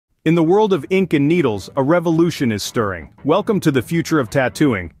In the world of ink and needles, a revolution is stirring. Welcome to the future of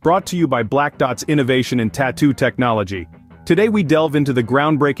tattooing, brought to you by Blackdot's innovation in tattoo technology. Today we delve into the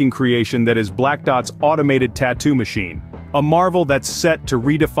groundbreaking creation that is Blackdot's automated tattoo machine. A marvel that's set to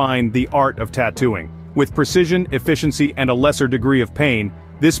redefine the art of tattooing. With precision, efficiency, and a lesser degree of pain,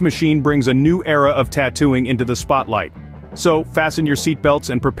 this machine brings a new era of tattooing into the spotlight. So, fasten your seatbelts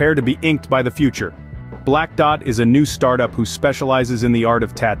and prepare to be inked by the future. Blackdot is a new startup who specializes in the art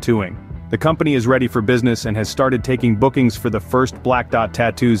of tattooing. The company is ready for business and has started taking bookings for the first Blackdot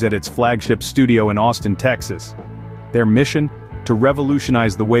tattoos at its flagship studio in Austin, Texas. Their mission? To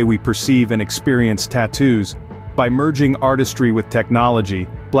revolutionize the way we perceive and experience tattoos. By merging artistry with technology,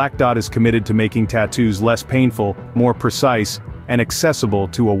 Blackdot is committed to making tattoos less painful, more precise, and accessible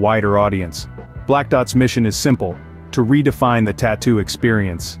to a wider audience. Blackdot's mission is simple: to redefine the tattoo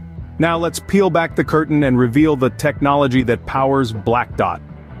experience. Now let's peel back the curtain and reveal the technology that powers Blackdot.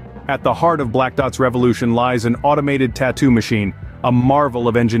 At the heart of Blackdot's revolution lies an automated tattoo machine, a marvel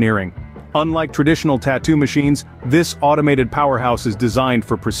of engineering. Unlike traditional tattoo machines, this automated powerhouse is designed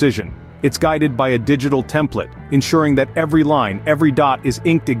for precision. It's guided by a digital template, ensuring that every line, every dot is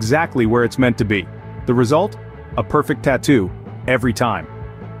inked exactly where it's meant to be. The result? A perfect tattoo, every time.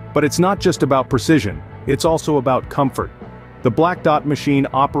 But it's not just about precision, it's also about comfort. The Blackdot machine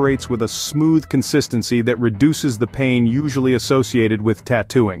operates with a smooth consistency that reduces the pain usually associated with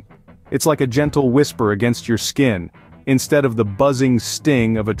tattooing. It's like a gentle whisper against your skin, instead of the buzzing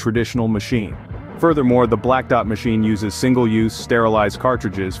sting of a traditional machine. Furthermore, the Blackdot machine uses single-use, sterilized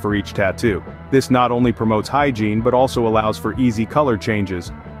cartridges for each tattoo. This not only promotes hygiene but also allows for easy color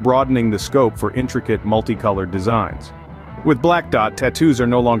changes, broadening the scope for intricate multicolored designs. With Blackdot, tattoos are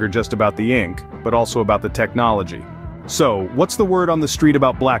no longer just about the ink, but also about the technology. So, what's the word on the street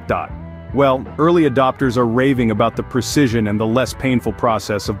about Blackdot? Well, early adopters are raving about the precision and the less painful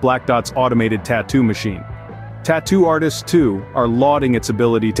process of Blackdot's automated tattoo machine. Tattoo artists, too, are lauding its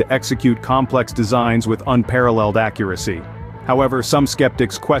ability to execute complex designs with unparalleled accuracy. However, some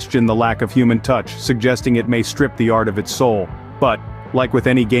skeptics question the lack of human touch, suggesting it may strip the art of its soul. But, like with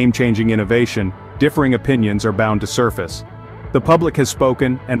any game-changing innovation, differing opinions are bound to surface. The public has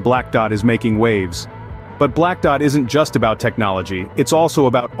spoken, and Blackdot is making waves. But Blackdot isn't just about technology, it's also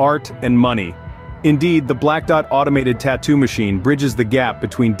about art and money. Indeed, the Blackdot automated tattoo machine bridges the gap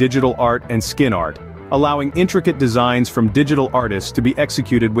between digital art and skin art, allowing intricate designs from digital artists to be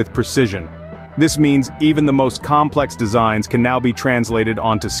executed with precision. This means even the most complex designs can now be translated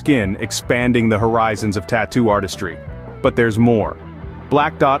onto skin, expanding the horizons of tattoo artistry. But there's more.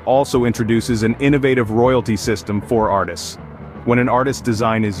 Blackdot also introduces an innovative royalty system for artists. When an artist's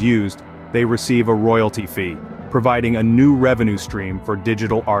design is used, they receive a royalty fee, providing a new revenue stream for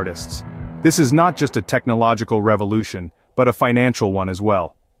digital artists. This is not just a technological revolution, but a financial one as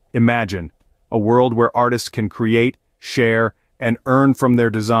well. Imagine a world where artists can create, share, and earn from their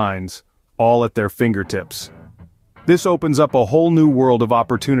designs, all at their fingertips. This opens up a whole new world of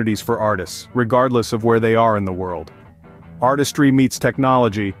opportunities for artists, regardless of where they are in the world. Artistry meets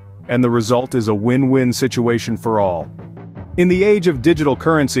technology, and the result is a win-win situation for all. In the age of digital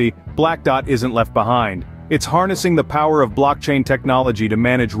currency, Blackdot isn't left behind. It's harnessing the power of blockchain technology to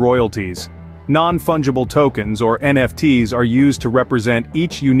manage royalties. Non-fungible tokens, or NFTs, are used to represent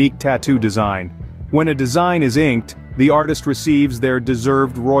each unique tattoo design. When a design is inked, the artist receives their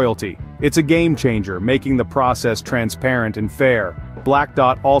deserved royalty. It's a game changer, making the process transparent and fair.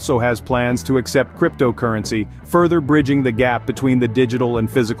 Blackdot also has plans to accept cryptocurrency, further bridging the gap between the digital and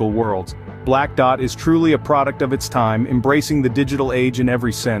physical worlds. Blackdot is truly a product of its time, embracing the digital age in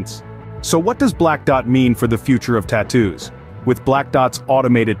every sense. So what does Blackdot mean for the future of tattoos? With Blackdot's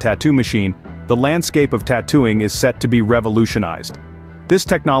automated tattoo machine, the landscape of tattooing is set to be revolutionized. This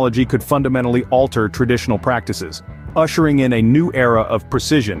technology could fundamentally alter traditional practices, ushering in a new era of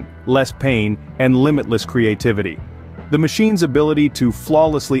precision, less pain, and limitless creativity. The machine's ability to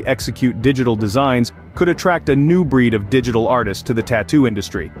flawlessly execute digital designs could attract a new breed of digital artists to the tattoo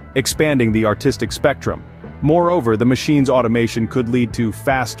industry, expanding the artistic spectrum. Moreover, the machine's automation could lead to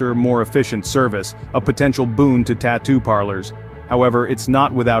faster, more efficient service, a potential boon to tattoo parlors. However, it's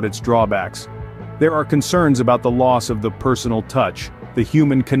not without its drawbacks. There are concerns about the loss of the personal touch, the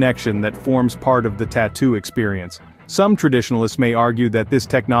human connection that forms part of the tattoo experience. Some traditionalists may argue that this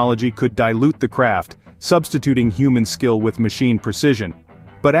technology could dilute the craft, substituting human skill with machine precision.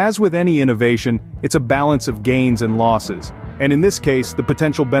 But as with any innovation, it's a balance of gains and losses, and in this case, the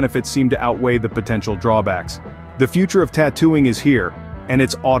potential benefits seem to outweigh the potential drawbacks. The future of tattooing is here, and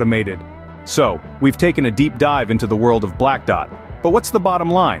it's automated. So, we've taken a deep dive into the world of Blackdot. But what's the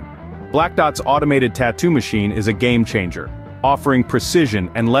bottom line? Blackdot's automated tattoo machine is a game changer. offering precision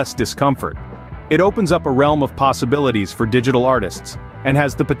and less discomfort. It opens up a realm of possibilities for digital artists, and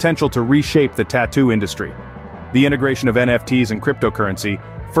has the potential to reshape the tattoo industry. The integration of NFTs and cryptocurrency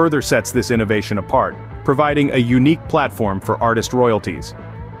further sets this innovation apart, providing a unique platform for artist royalties.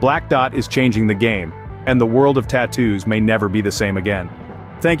 Blackdot is changing the game, and the world of tattoos may never be the same again.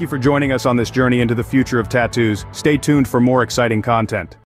 Thank you for joining us on this journey into the future of tattoos. Stay tuned for more exciting content.